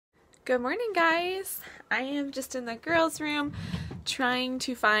Good morning, guys. I am just in the girls' room trying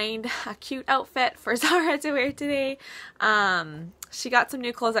to find a cute outfit for Zara to wear today. She got some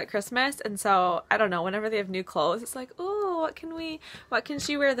new clothes at Christmas, and so I don't know, whenever they have new clothes, it's like, oh, what can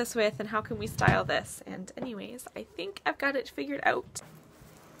she wear this with and how can we style this? And anyways, I think I've got it figured out.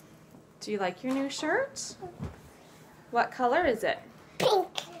 Do you like your new shirt? What color is it? Pink.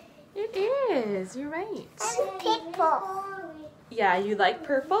 It is, you're right. And purple. Yeah, you like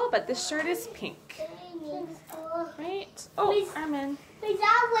purple, but this shirt is pink. Right? Oh, Armin.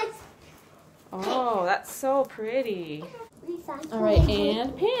 Oh, that's so pretty. Alright,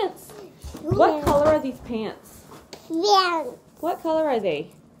 and pants. What color are these pants? Yeah. What color are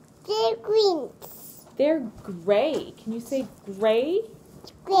they? They're green. They're gray. Can you say gray?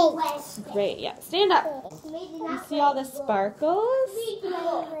 Gray, yeah. Stand up. You see all the sparkles?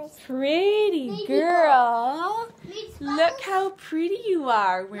 Pretty girl. Look how pretty you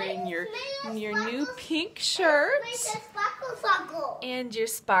are wearing your new pink shirt and your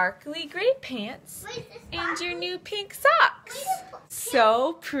sparkly gray pants and your new pink socks.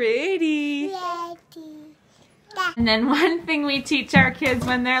 So pretty. And then one thing we teach our kids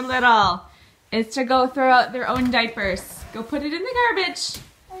when they're little is to go throw out their own diapers. Go put it in the garbage.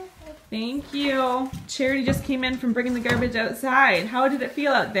 Thank you. Charity just came in from bringing the garbage outside. How did it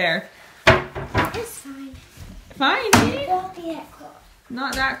feel out there? It's fine. Fine, eh? It won't be that cold.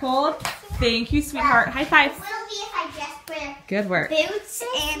 Not that cold? Thank you, sweetheart. High five. It will be if I just wear Good work. boots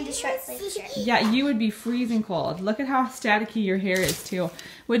and the short sleeve shirt. Yeah, you would be freezing cold. Look at how staticky your hair is, too.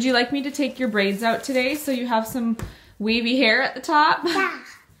 Would you like me to take your braids out today so you have some wavy hair at the top? Yeah.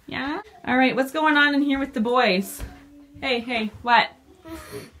 Yeah? All right, what's going on in here with the boys? Hey, what?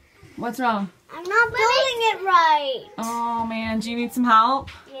 What's wrong? I'm not doing it right. Oh, man, do you need some help?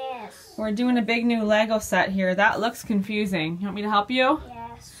 Yes. We're doing a big new Lego set here. That looks confusing. You want me to help you?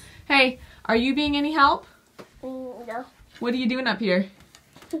 Yes. Hey, are you being any help? No. What are you doing up here?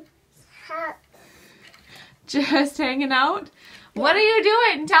 Just hanging out? What are you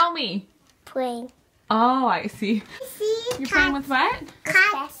doing? Tell me. Playing. Oh, I see. You're playing with what?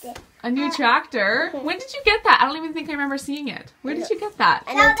 A new tractor? When did you get that? I don't even think I remember seeing it. Where did you get that?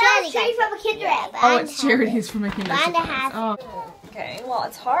 I know that's Charity from a Kinder. Oh, it's Charity's from a Kinder. Oh. Okay, well,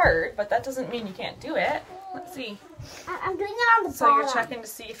 it's hard, but that doesn't mean you can't do it. Let's see. I'm doing it on the So you're checking to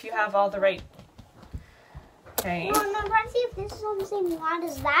see if you have all the right... Okay. Well, I'm trying to see if this is on the same line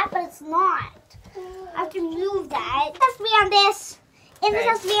as that, but it's not. I have to move that. It has to be on this. And this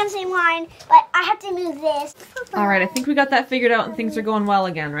has to be on the same line, but I have to move this. Alright, I think we got that figured out and things are going well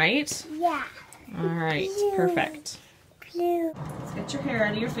again, right? Yeah. Alright, perfect. Blue. Let's get your hair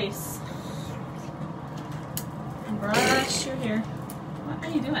out of your face. And brush your hair. What are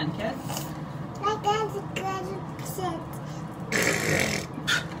you doing, kid? My dad's a good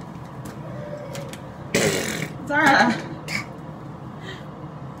Zara!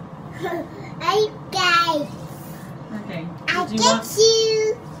 Hey guys, Okay. I get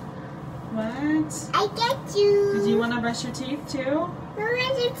you. What? I get you. Did you want to brush your teeth too? No, I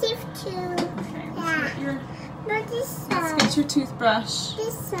have teeth too. Okay, Not this let's one. get your toothbrush.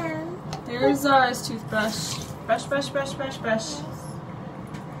 This one. There's Zara's toothbrush. Brush, brush, brush, brush, brush.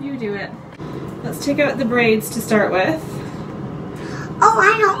 You do it. Let's take out the braids to start with. Oh,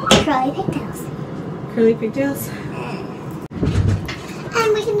 I know. Curly pigtails. Curly pigtails?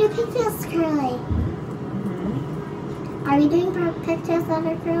 And we can do pigtails curly. Are we doing pigtails that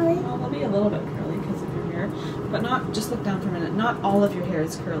are curly? Well, they'll be a little bit curly because of your hair. But not, just look down for a minute. Not all of your hair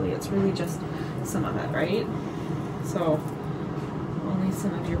is curly. It's really just some of it, right? So, only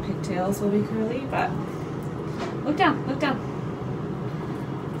some of your pigtails will be curly, but look down, look down.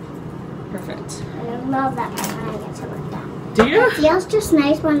 Perfect. I love that when I get to look down. Do you? It feels just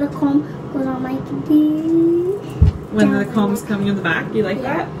nice when the comb goes on my teeth. When the comb's coming in the back, you like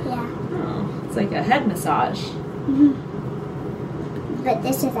that? Yeah. Oh, it's like a head massage. Mm-hmm. But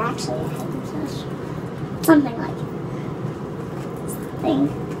this is actually a head massage. Something like it.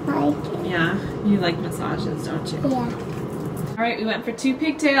 Yeah, you like massages, don't you? Yeah. Alright, we went for 2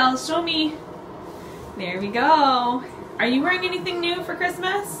 pigtails. Show me. There we go. Are you wearing anything new for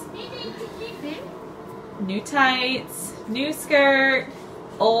Christmas? New tights, new skirt,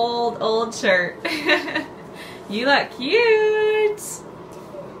 old shirt. You look cute.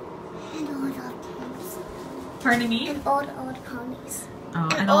 And old ponies. Pardon me? And old ponies. Oh,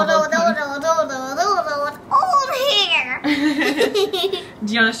 and Old hair.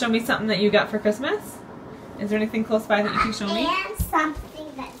 Do you want to show me something that you got for Christmas? Is there anything close by that you can show me? And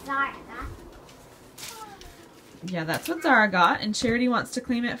something that Zara got. Yeah, that's what Zara got, and Charity wants to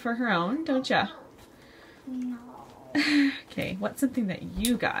claim it for her own, don't ya? No. Okay, what's something that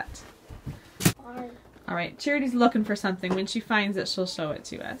you got? All right, Charity's looking for something. When she finds it, she'll show it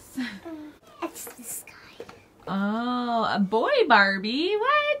to us. It's this guy. Oh, a boy Barbie.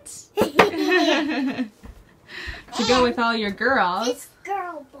 What? To go with all your girls. It's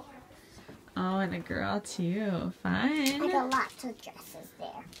girl Barbie. Oh, and a girl too. Fun. I got lots of dresses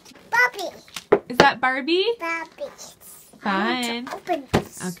there. Barbie. Is that Barbie? Barbie. Fun. Open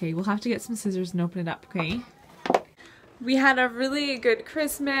this. Okay, we'll have to get some scissors and open it up, okay? We had a really good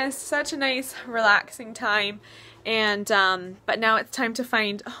Christmas, such a nice, relaxing time, and but now it's time to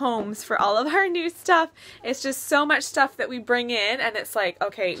find homes for all of our new stuff. It's just so much stuff that we bring in, and it's like,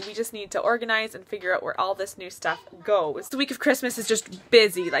 okay, we just need to organize and figure out where all this new stuff goes. The week of Christmas is just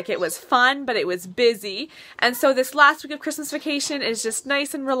busy. Like, it was fun, but it was busy, and so this last week of Christmas vacation is just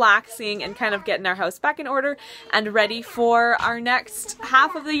nice and relaxing and kind of getting our house back in order and ready for our next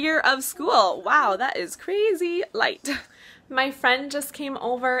half of the year of school. Wow, that is crazy light. My friend just came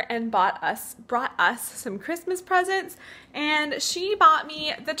over and brought us some Christmas presents, and she bought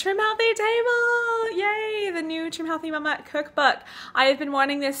me the Trim Healthy Table! Yay! The new Trim Healthy Mama cookbook. I have been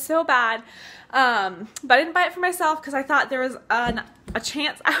wanting this so bad, but I didn't buy it for myself because I thought there was a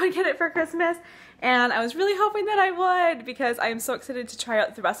chance I would get it for Christmas, and I was really hoping that I would because I am so excited to try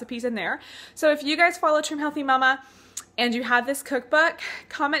out the recipes in there. So if you guys follow Trim Healthy Mama and you have this cookbook,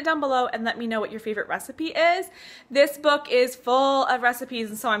 comment down below and let me know what your favorite recipe is. This book is full of recipes,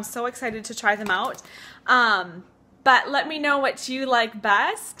 and so I'm so excited to try them out. But let me know what you like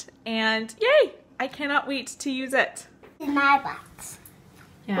best, and yay! I cannot wait to use it. In my box.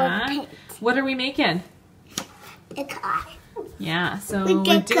 Yeah. What are we making? A car. Yeah, so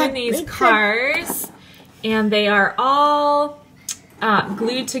we're doing these cars, and they are all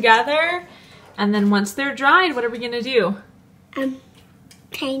glued together. And then once they're dried, what are we gonna do?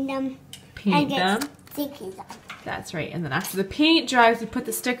 Paint them. Paint them. Stickers on. That's right. And then after the paint dries, we put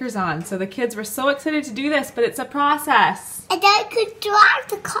the stickers on. So the kids were so excited to do this, but it's a process. And then I could drive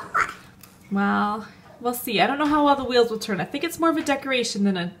the car. Well, we'll see. I don't know how well the wheels will turn. I think it's more of a decoration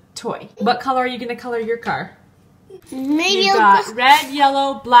than a toy. What color are you gonna color your car? Maybe You've got red,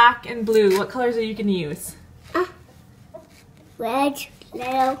 yellow, black, and blue. What colors are you gonna use? Red,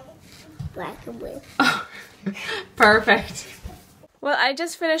 yellow, black, and blue. Oh, perfect. Well, I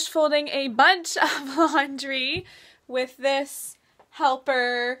just finished folding a bunch of laundry with this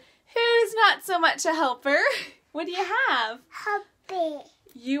helper, who's not so much a helper. What do you have? Helper.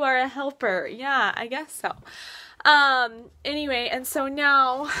 You are a helper. Yeah, I guess so. Anyway, and so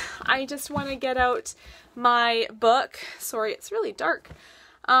now I just want to get out my book. Sorry, it's really dark.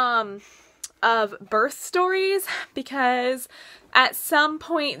 Of birth stories, because at some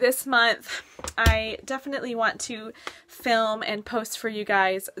point this month I definitely want to film and post for you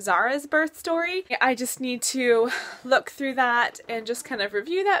guys Zara's birth story. I just need to look through that and just kind of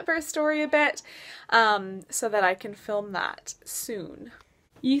review that birth story a bit, so that I can film that soon.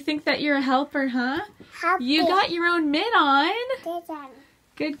 You think that you're a helper, huh? Helper. You got your own mitt on.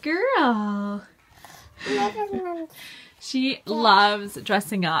 Good girl. She loves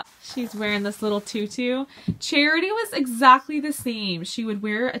dressing up. She's wearing this little tutu. Charity was exactly the same. She would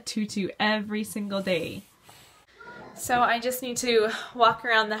wear a tutu every single day. So I just need to walk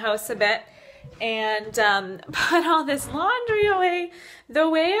around the house a bit and put all this laundry away. The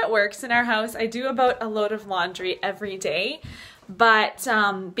way it works in our house, I do about a load of laundry every day. But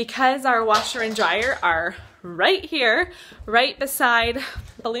because our washer and dryer are right here, right beside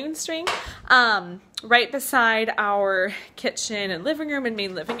balloon string, right beside our kitchen and living room and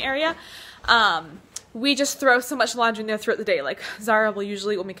main living area, we just throw so much laundry in there throughout the day. Like Zara will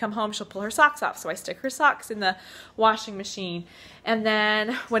usually, when we come home, she'll pull her socks off, so I stick her socks in the washing machine. And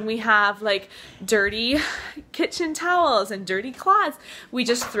then when we have like dirty kitchen towels and dirty cloths, we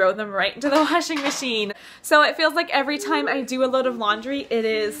just throw them right into the washing machine. So it feels like every time I do a load of laundry, it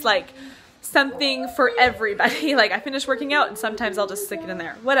is like something for everybody. Like I finish working out and sometimes I'll just stick it in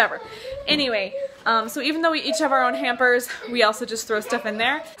there, whatever. Anyway, so even though we each have our own hampers, we also just throw stuff in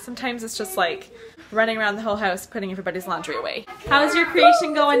there. Sometimes it's just like running around the whole house putting everybody's laundry away. How's your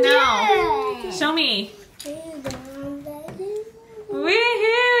creation going now? Show me.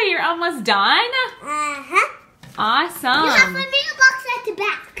 Woohoo! You're almost done? Uh-huh. Awesome. You have a mailbox at the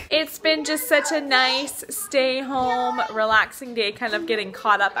back. It's been just such a nice stay home, relaxing day, kind of getting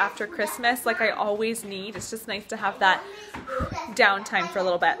caught up after Christmas like I always need. It's just nice to have that downtime for a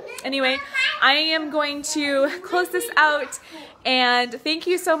little bit. Anyway, I am going to close this out, and thank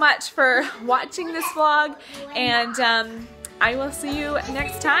you so much for watching this vlog, and I will see you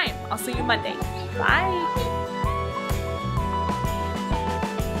next time. I'll see you Monday. Bye.